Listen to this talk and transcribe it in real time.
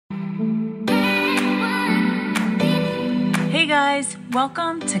guys,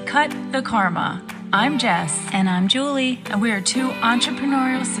 welcome to Cut the Karma. I'm Jess. And I'm Julie. And we are two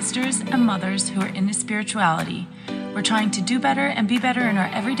entrepreneurial sisters and mothers who are into spirituality. We're trying to do better and be better in our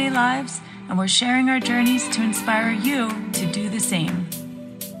everyday lives, and we're sharing our journeys to inspire you to do the same.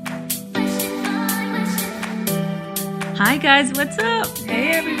 Hi guys, what's up?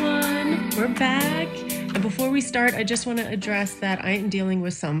 Hey everyone, we're back. And before we start, I just want to address that I am dealing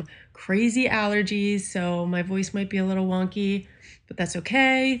with some crazy allergies, so my voice might be a little wonky, but that's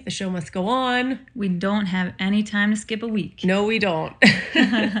okay. The show must go on. We don't have any time to skip a week. No, we don't.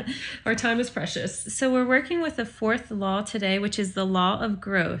 Our time is precious. So we're working with the fourth law today, which is the law of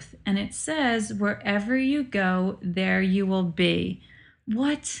growth. And it says, wherever you go, there you will be.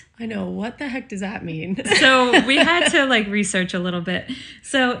 What? I know. What the heck does that mean? So we had to research a little bit.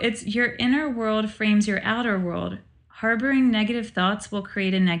 So it's your inner world frames your outer world. Harboring negative thoughts will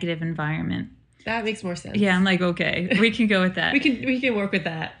create a negative environment. That makes more sense. Yeah, I'm like, okay, we can go with that. we can work with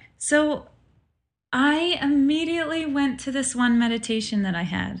that. So I immediately went to this one meditation that I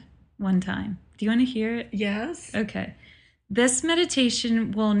had one time. Do you want to hear it? Yes. Okay. This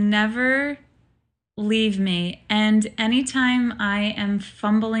meditation will never leave me. And anytime I am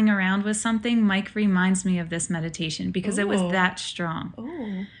fumbling around with something, Mike reminds me of this meditation because it was that strong.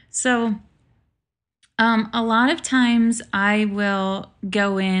 Oh. So a lot of times I will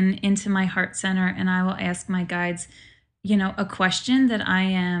go into my heart center and I will ask my guides, a question that I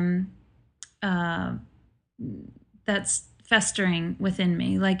am, that's festering within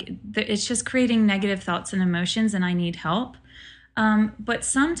me. It's just creating negative thoughts and emotions and I need help. But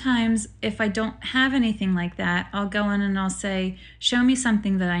sometimes if I don't have anything like that, I'll go in and I'll say, show me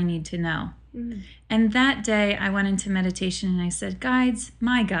something that I need to know. Mm. And that day I went into meditation and I said,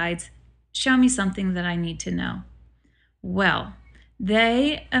 my guides, show me something that I need to know. Well,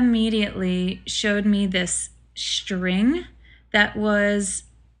 they immediately showed me this string that was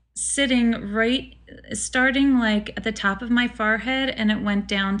sitting starting at the top of my forehead, and it went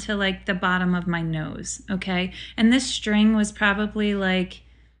down to the bottom of my nose. Okay. And this string was probably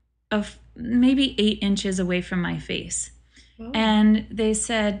maybe 8 inches away from my face. Oh. And they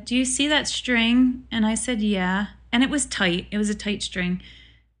said, do you see that string? And I said, yeah. And it was tight. It was a tight string.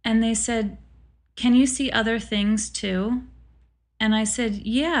 And they said, can you see other things too? And I said,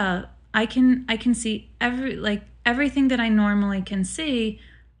 yeah, I can see everything that I normally can see,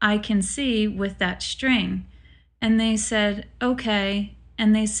 I can see with that string. And they said, okay.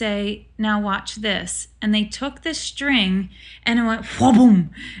 And they say, now watch this. And they took this string and it went wha-boom.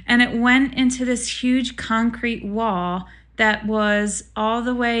 And it went into this huge concrete wall that was all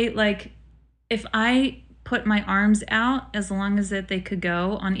the way, if I put my arms out as long as that they could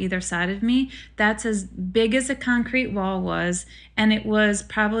go on either side of me, that's as big as a concrete wall was, and it was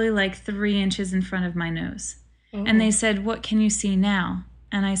probably 3 inches in front of my nose. Oh. And they said, what can you see now?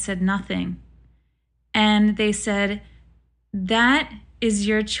 And I said, nothing. And they said, that is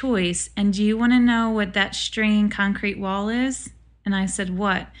your choice, and do you want to know what that string concrete wall is? And I said,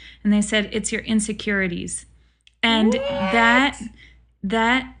 what? And they said, it's your insecurities. And what?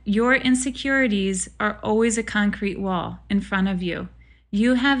 that your insecurities are always a concrete wall in front of you.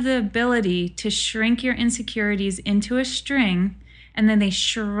 You have the ability to shrink your insecurities into a string, and then they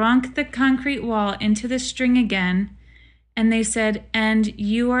shrunk the concrete wall into the string again. And they said, and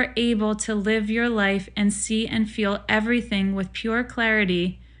you are able to live your life and see and feel everything with pure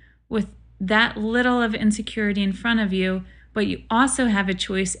clarity with that little of insecurity in front of you, but you also have a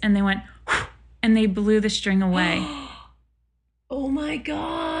choice. And they went, and they blew the string away. Oh my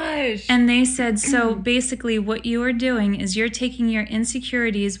gosh. And they said, so basically what you are doing is you're taking your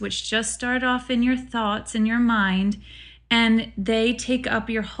insecurities, which just start off in your thoughts and your mind, and they take up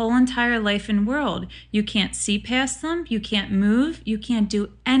your whole entire life and world. You can't see past them. You can't move. You can't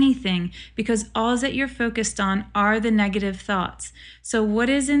do anything because all that you're focused on are the negative thoughts. So what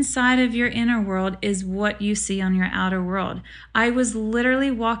is inside of your inner world is what you see on your outer world. I was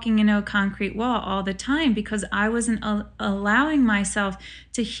literally walking into a concrete wall all the time because I wasn't allowing myself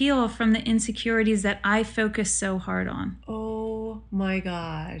to heal from the insecurities that I focus so hard on. Oh my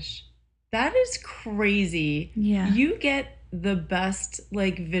gosh. That is crazy. Yeah. You get the best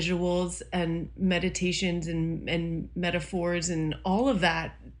visuals and meditations and metaphors and all of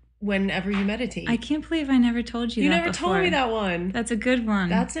that whenever you meditate. I can't believe I never told you that never before. told me that one. That's a good one.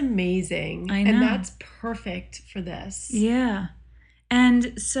 That's amazing. I know. And that's perfect for this. Yeah.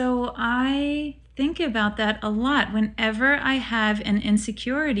 And so I think about that a lot whenever I have an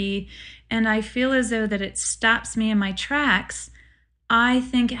insecurity and I feel as though that it stops me in my tracks. I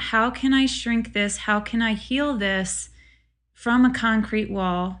think, how can I shrink this? How can I heal this from a concrete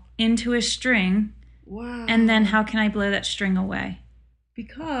wall into a string Wow. And then how can I blow that string away?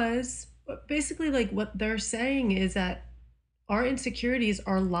 Because basically, like, what they're saying is that our insecurities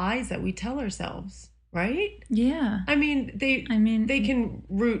are lies that we tell ourselves, right? Yeah. I mean, they can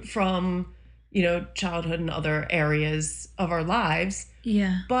root from, childhood and other areas of our lives,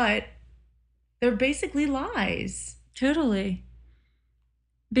 Yeah. but they're basically lies. Totally.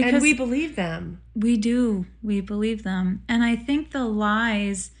 And we believe them. We do. We believe them. And I think the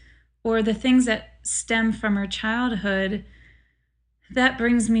lies or the things that stem from our childhood, that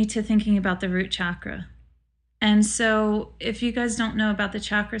brings me to thinking about the root chakra. And so if you guys don't know about the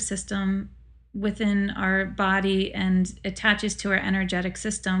chakra system within our body and attaches to our energetic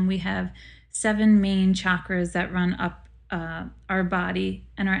system, we have 7 main chakras that run up our body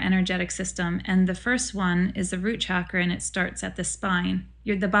and our energetic system. And the first one is the root chakra, and it starts at the spine,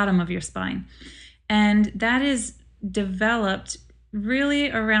 the bottom of your spine. And that is developed really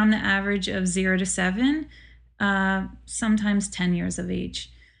around the average of 0 to 7, sometimes 10 years of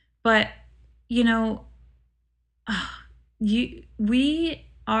age. But, we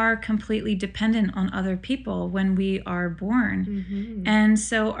are completely dependent on other people when we are born. Mm-hmm. And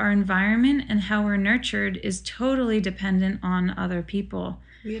so our environment and how we're nurtured is totally dependent on other people.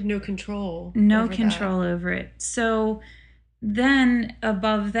 We have no control. Over it. So then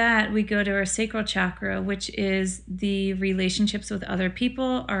above that, we go to our sacral chakra, which is the relationships with other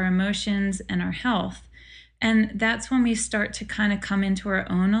people, our emotions, and our health. And that's when we start to kind of come into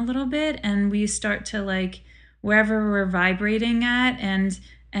our own a little bit, and we start to wherever we're vibrating at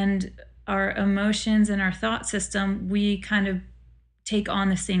and our emotions and our thought system, we kind of take on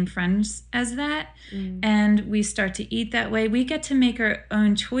the same friends as that. And we start to eat that way. We get to make our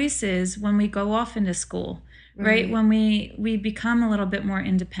own choices when we go off into school, right? When we become a little bit more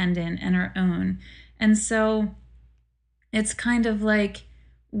independent and our own. And so it's kind of like,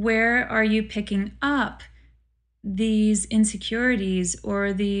 where are you picking up these insecurities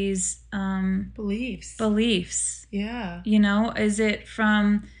or these beliefs? Yeah. Is it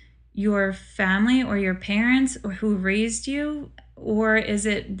from your family or your parents or who raised you, or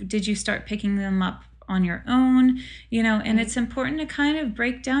did you start picking them up on your own? And it's important to kind of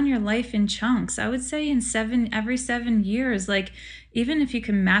break down your life in chunks. I would say every 7 years, even if you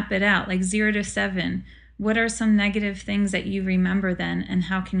can map it out, 0 to 7, what are some negative things that you remember then, and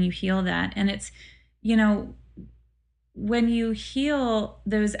how can you heal that? And it's, when you heal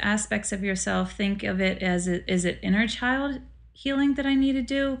those aspects of yourself, think of it as, is it inner child healing that I need to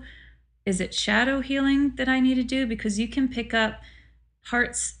do? Is it shadow healing that I need to do? Because you can pick up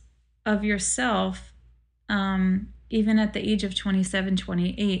parts of yourself, even at the age of 27,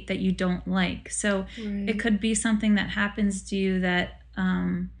 28, that you don't like. So it could be something that happens to you that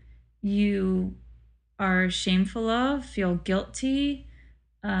you are shameful of, feel guilty,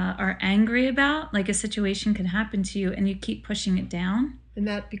 are angry about. A situation could happen to you and you keep pushing it down. And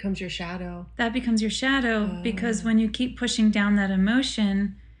that becomes your shadow. Because when you keep pushing down that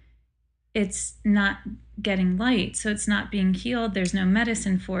emotion, it's not getting light. So it's not being healed. There's no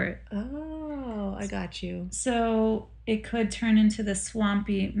medicine for it. Oh, I got you. So it could turn into the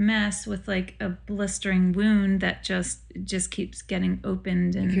swampy mess with a blistering wound that just keeps getting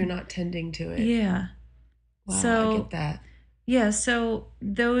opened. And if you're not tending to it. Yeah. Wow, so, I get that. Yeah, so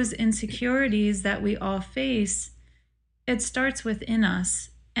those insecurities that we all face, it starts within us,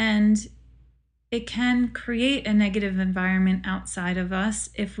 and it can create a negative environment outside of us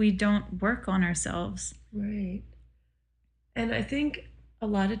if we don't work on ourselves. Right. And I think a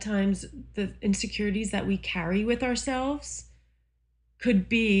lot of times the insecurities that we carry with ourselves could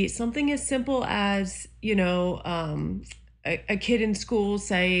be something as simple as, a kid in school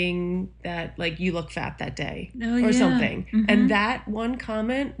saying that you look fat that day or something. Mm-hmm. And that one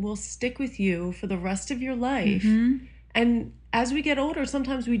comment will stick with you for the rest of your life. Mm-hmm. And as we get older,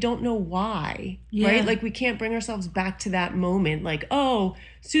 sometimes we don't know why, right? We can't bring ourselves back to that moment. Oh,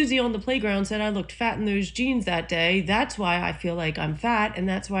 Susie on the playground said I looked fat in those jeans that day. That's why I feel like I'm fat, and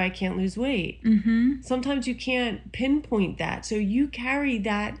that's why I can't lose weight. Mm-hmm. Sometimes you can't pinpoint that. So you carry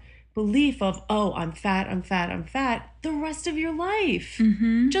that belief of, oh, I'm fat the rest of your life.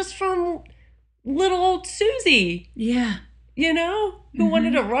 Mm-hmm. Just from little old Susie. Yeah. Who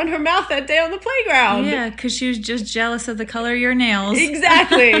wanted to run her mouth that day on the playground. Yeah, because she was just jealous of the color of your nails.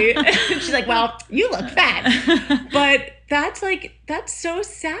 Exactly. She's like, well, you look fat. But that's so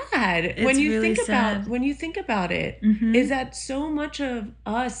sad. It's when you really think about it, mm-hmm. is that so much of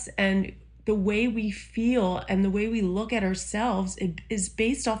us and the way we feel and the way we look at ourselves is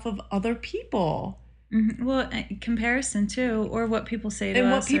based off of other people. Well, comparison too, or what people say to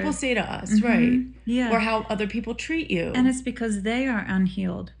And us. what people say to us, right? Yeah. Or how other people treat you. And it's because they are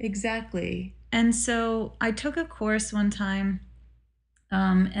unhealed. Exactly. And so I took a course one time,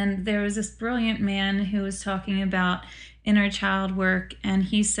 and there was this brilliant man who was talking about inner child work. And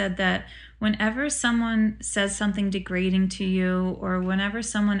he said that whenever someone says something degrading to you, or whenever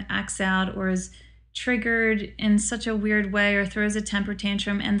someone acts out or is triggered in such a weird way or throws a temper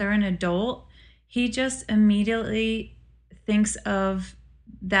tantrum and they're an adult, he just immediately thinks of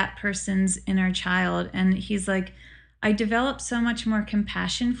that person's inner child. And he's like, I develop so much more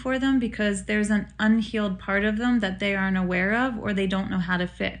compassion for them because there's an unhealed part of them that they aren't aware of or they don't know how to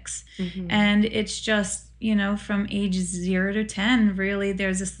fix. And it's just, from age 0 to 10, really,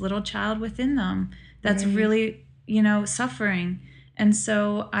 there's this little child within them that's really, suffering. And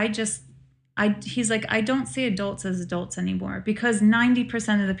so he's like, I don't see adults as adults anymore because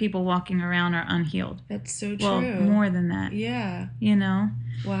 90% of the people walking around are unhealed. That's so true. Well, more than that. Yeah.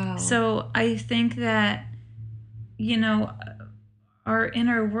 Wow. So I think that, our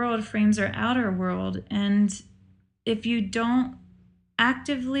inner world frames our outer world. And if you don't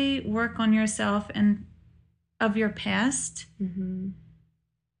actively work on yourself and of your past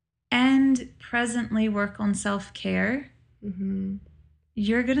and presently work on self-care,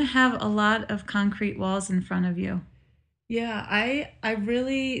 you're going to have a lot of concrete walls in front of you. Yeah, I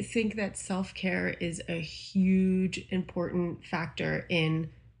really think that self-care is a huge, important factor in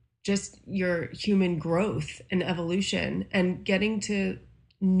just your human growth and evolution and getting to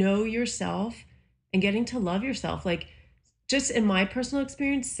know yourself and getting to love yourself. Like, just in my personal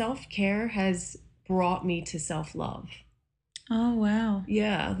experience, self-care has brought me to self-love. Oh, wow.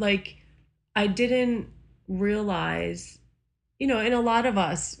 Yeah, like I didn't realize, and a lot of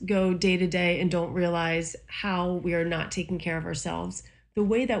us go day to day and don't realize how we are not taking care of ourselves the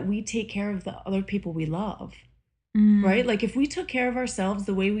way that we take care of the other people we love. Right? Like if we took care of ourselves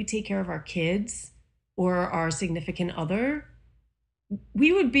the way we take care of our kids or our significant other,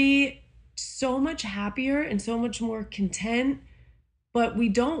 we would be so much happier and so much more content. But we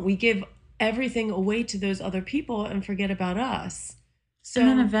don't. We give everything away to those other people and forget about us. So, and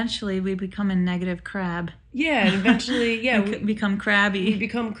then eventually we become a negative crab. Yeah, and eventually, we become crabby. We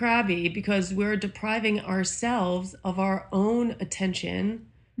become crabby because we're depriving ourselves of our own attention,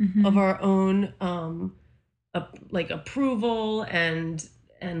 of our own approval and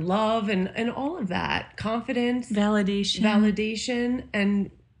love and all of that, confidence, validation, and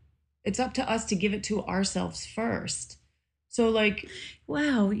it's up to us to give it to ourselves first. So like,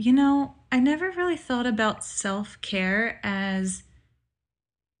 wow, I never really thought about self-care as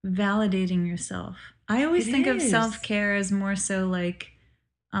validating yourself. I always think of self-care as more so like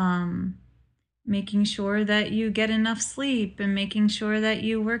making sure that you get enough sleep and making sure that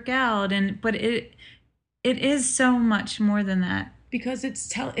you work out, but it is so much more than that. Because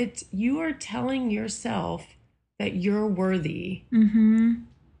you are telling yourself that you're worthy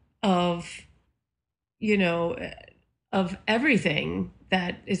of, of everything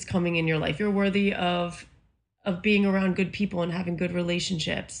that is coming in your life. You're worthy of being around good people and having good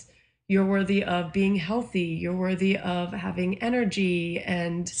relationships. You're worthy of being healthy. You're worthy of having energy.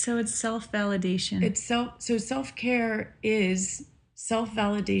 And so it's self-validation. So self-care is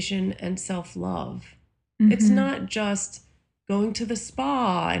self-validation and self-love. It's not just going to the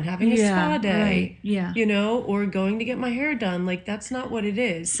spa and having a spa day, or going to get my hair done. Like, that's not what it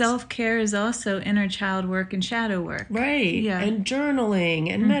is. Self-care is also inner child work and shadow work. Right. Yeah. And journaling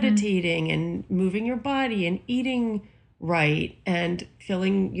and meditating and moving your body and eating right and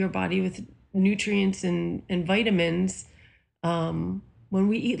filling your body with nutrients and vitamins. When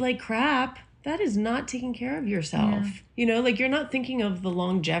we eat like crap, that is not taking care of yourself. Like you're not thinking of the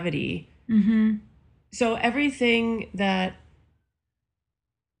longevity. So everything that,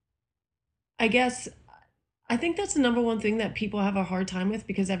 I think that's the number one thing that people have a hard time with,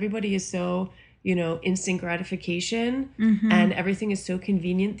 because everybody is so, instant gratification and everything is so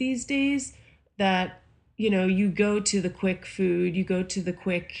convenient these days that, you go to the quick food, you go to the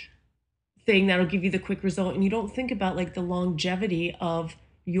quick thing that'll give you the quick result. And you don't think about like the longevity of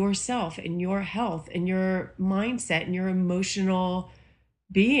yourself and your health and your mindset and your emotional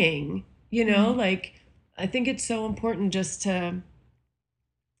being, like, I think it's so important just to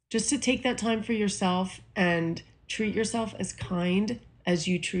take that time for yourself and treat yourself as kind as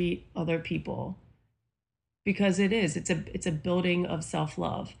you treat other people, because it's a building of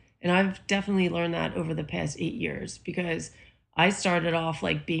self-love. And I've definitely learned that over the past 8 years, because I started off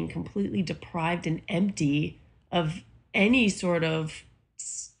like being completely deprived and empty of any sort of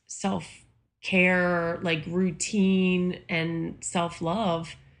self-care, like routine and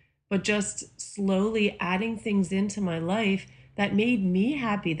self-love, but just slowly adding things into my life that made me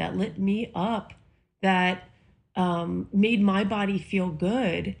happy, that lit me up, that made my body feel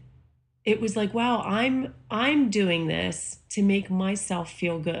good. It was like, wow, I'm doing this to make myself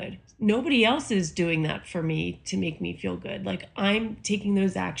feel good. Nobody else is doing that for me to make me feel good. Like, I'm taking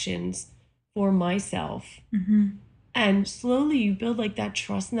those actions for myself. Mm-hmm. And slowly you build like that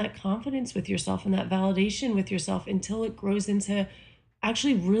trust and that confidence with yourself and that validation with yourself until it grows into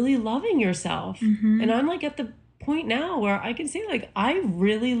actually really loving yourself. Mm-hmm. And I'm like at the point now where I can say, like, I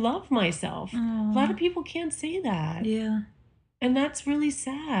really love myself. Aww. A lot of people can't say that. Yeah. And that's really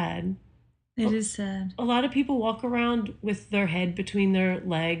sad. It is sad. A lot of people walk around with their head between their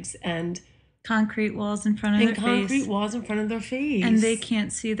legs and concrete walls in front of their concrete face. walls in front of their face. And they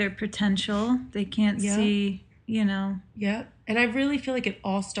can't see their potential. They can't see, you know. Yeah. And I really feel like it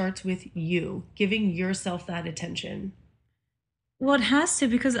all starts with you giving yourself that attention. Well, it has to,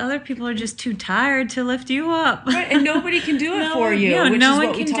 because other people are just too tired to lift you up. Right. And nobody can do it for you, which no is one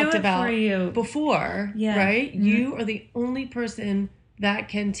what we can do talked it about for you. before. Yeah. Right? Mm-hmm. You are the only person that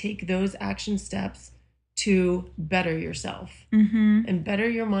can take those action steps to better yourself. Mm-hmm. And better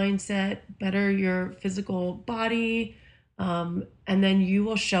your mindset, better your physical body, and then you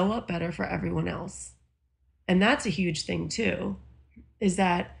will show up better for everyone else. And that's a huge thing too, is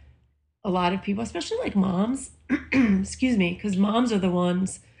that a lot of people, especially like moms, excuse me, because moms are the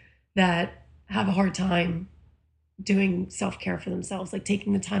ones that have a hard time doing self-care for themselves, like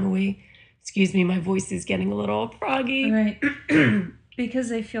taking the time away. Excuse me, my voice is getting a little froggy. Right. Because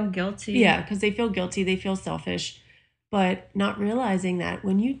they feel guilty. Yeah, because they feel guilty, they feel selfish, but not realizing that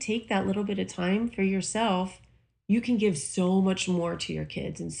when you take that little bit of time for yourself, you can give so much more to your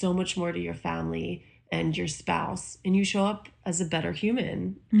kids and so much more to your family and your spouse, and you show up as a better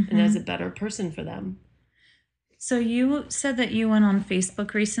human and as a better person for them. So you said that you went on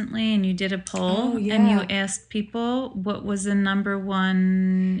Facebook recently and you did a poll and you asked people what was the number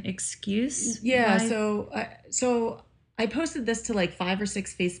one excuse. Yeah, so I posted this to like 5 or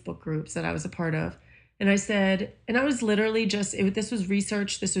 6 Facebook groups that I was a part of. And I said, and I was literally just, this was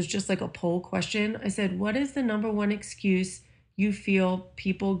research. This was just like a poll question. I said, what is the number one excuse you feel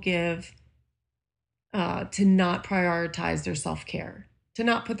people give to not prioritize their self-care, to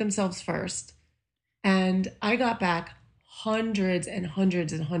not put themselves first? And I got back hundreds and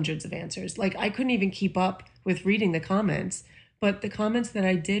hundreds and hundreds of answers. Like, I couldn't even keep up with reading the comments. But the comments that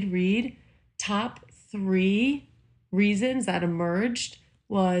I did read, top 3 reasons that emerged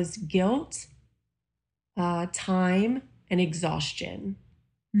was guilt, time, and exhaustion.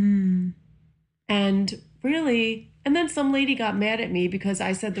 And really, and then some lady got mad at me because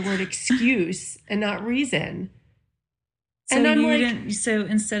I said the word excuse and not reason. So and I'm like, so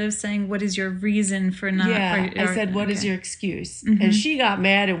instead of saying what is your reason for not, I said what is your excuse, and she got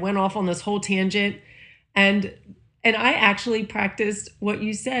mad and went off on this whole tangent, and I actually practiced what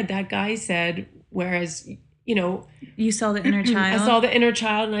you said. That guy said, whereas, you know, you saw the inner child. I saw the inner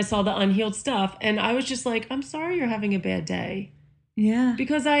child and I saw the unhealed stuff, and I was just like, I'm sorry you're having a bad day. Yeah,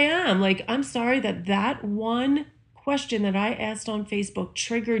 because I am. Like, I'm sorry that one question that I asked on Facebook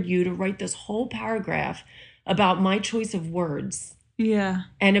triggered you to write this whole paragraph about my choice of words. Yeah.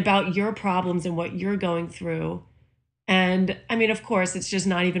 And about your problems and what you're going through. And I mean, of course, it's just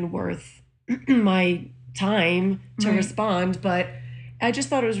not even worth my time to respond. But I just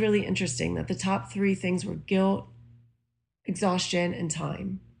thought it was really interesting that the top 3 things were guilt, exhaustion, and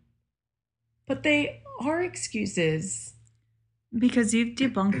time. But they are excuses. Because you've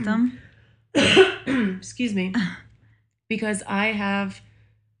debunked them. Excuse me. Because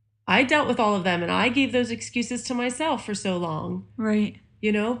I dealt with all of them, and I gave those excuses to myself for so long. Right.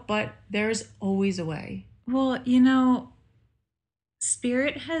 You know, but there's always a way. Well, you know,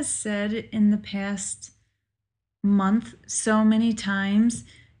 Spirit has said in the past month so many times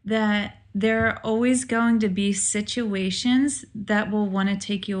that there are always going to be situations that will want to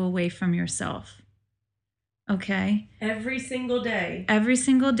take you away from yourself. Okay? Every single day. Every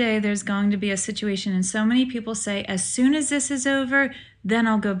single day there's going to be a situation. And so many people say, as soon as this is over, then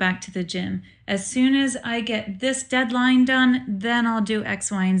I'll go back to the gym. As soon as I get this deadline done, then I'll do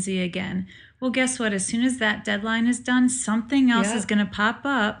X, Y, and Z again. Well, guess what? As soon as that deadline is done, something else is going to pop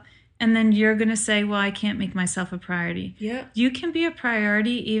up. And then you're going to say, well, I can't make myself a priority. Yeah. You can be a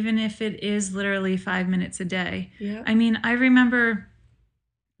priority even if it is literally 5 minutes a day. Yeah. I mean, I remember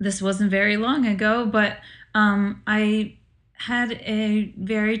this wasn't very long ago, but I had a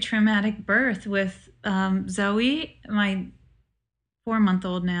very traumatic birth with Zoe, my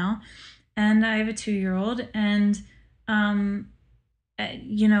 4-month-old now, and I have a 2-year-old. And,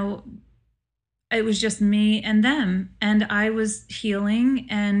 you know, it was just me and them, and I was healing,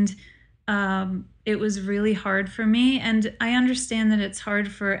 and it was really hard for me. And I understand that it's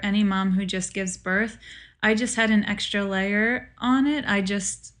hard for any mom who just gives birth. I just had an extra layer on it.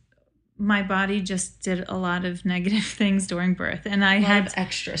 My body just did a lot of negative things during birth, and I had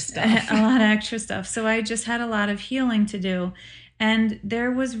extra stuff. A lot of extra stuff. So I just had a lot of healing to do. And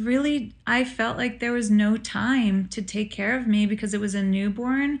I felt like there was no time to take care of me because it was a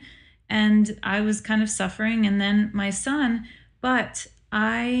newborn and I was kind of suffering, and then my son. But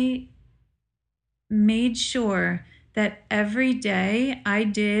I made sure that every day I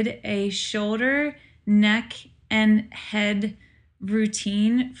did a shoulder, neck, and head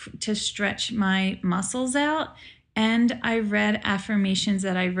routine to stretch my muscles out. And I read affirmations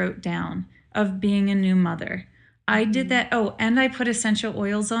that I wrote down of being a new mother. I did that. Oh, and I put essential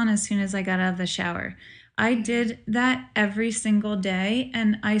oils on as soon as I got out of the shower. I did that every single day,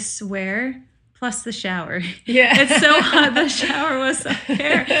 and I swear, plus the shower. Yeah. It's so hot. The shower was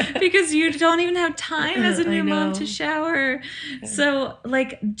self-care because you don't even have time as a new mom to shower. So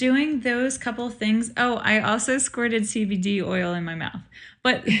like doing those couple things. Oh, I also squirted CBD oil in my mouth.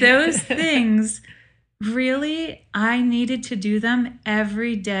 But those things, really, I needed to do them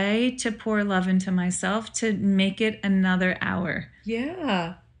every day to pour love into myself, to make it another hour.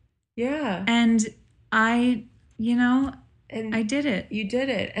 Yeah. Yeah. And I did it. You did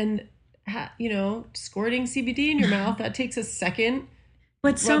it. And, squirting CBD in your mouth, that takes a second.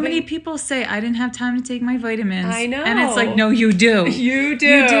 But so many people say, I didn't have time to take my vitamins. I know. And it's like, no, you do. You do.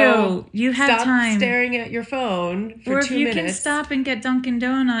 You do. You have Stop time. staring at your phone for 2 minutes. Or if you can stop and get Dunkin'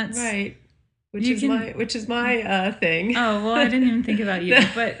 Donuts. Right. Which is my thing. Oh, well, I didn't even think about you.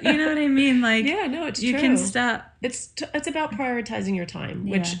 But you know what I mean? Like, yeah, no, it's you true. can stop. It's about prioritizing your time,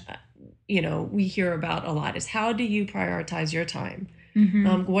 which, we hear about a lot, is how do you prioritize your time?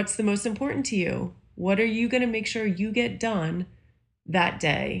 Mm-hmm. What's the most important to you? What are you going to make sure you get done that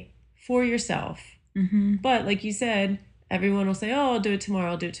day for yourself? Mm-hmm. But like you said, everyone will say, oh, I'll do it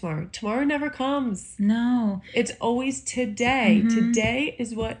tomorrow. I'll do it tomorrow. Tomorrow never comes. No. It's always today. Mm-hmm. Today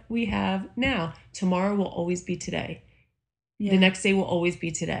is what we have now. Tomorrow will always be today. Yeah. The next day will always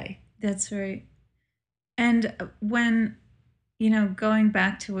be today. That's right. And when, going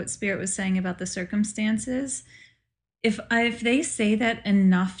back to what Spirit was saying about the circumstances, if they say that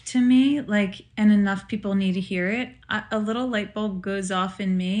enough to me, and enough people need to hear it, a little light bulb goes off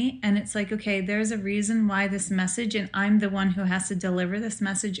in me, and it's like, okay, there's a reason why this message, and I'm the one who has to deliver this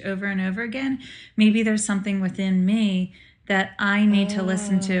message over and over again. Maybe there's something within me that I need to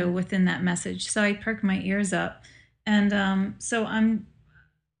listen to within that message. So I perk my ears up, and so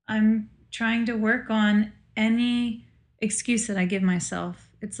I'm trying to work on any excuse that I give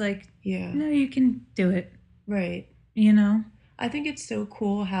myself. It's like, no, you can do it, right? I think it's so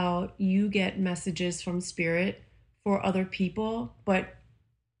cool how you get messages from Spirit for other people, but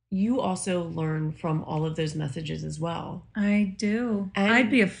you also learn from all of those messages as well. I do. And I'd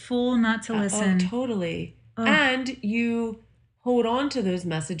be a fool not to listen. Oh, totally. Oh. And you hold on to those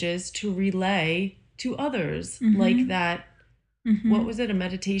messages to relay to others, like that. Mm-hmm. What was it? A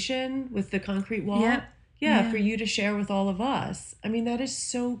meditation with the concrete wall? Yep. Yeah, for you to share with all of us. I mean, that is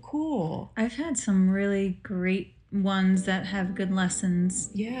so cool. I've had some really great ones that have good lessons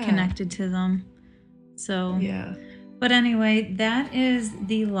connected to them. So, but anyway, that is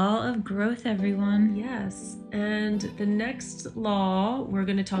the law of growth, everyone. Yes. And the next law we're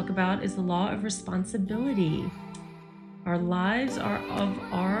going to talk about is the law of responsibility. Our lives are of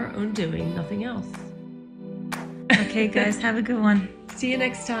our own doing, nothing else. Okay, guys, have a good one. See you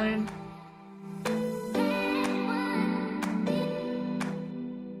next time.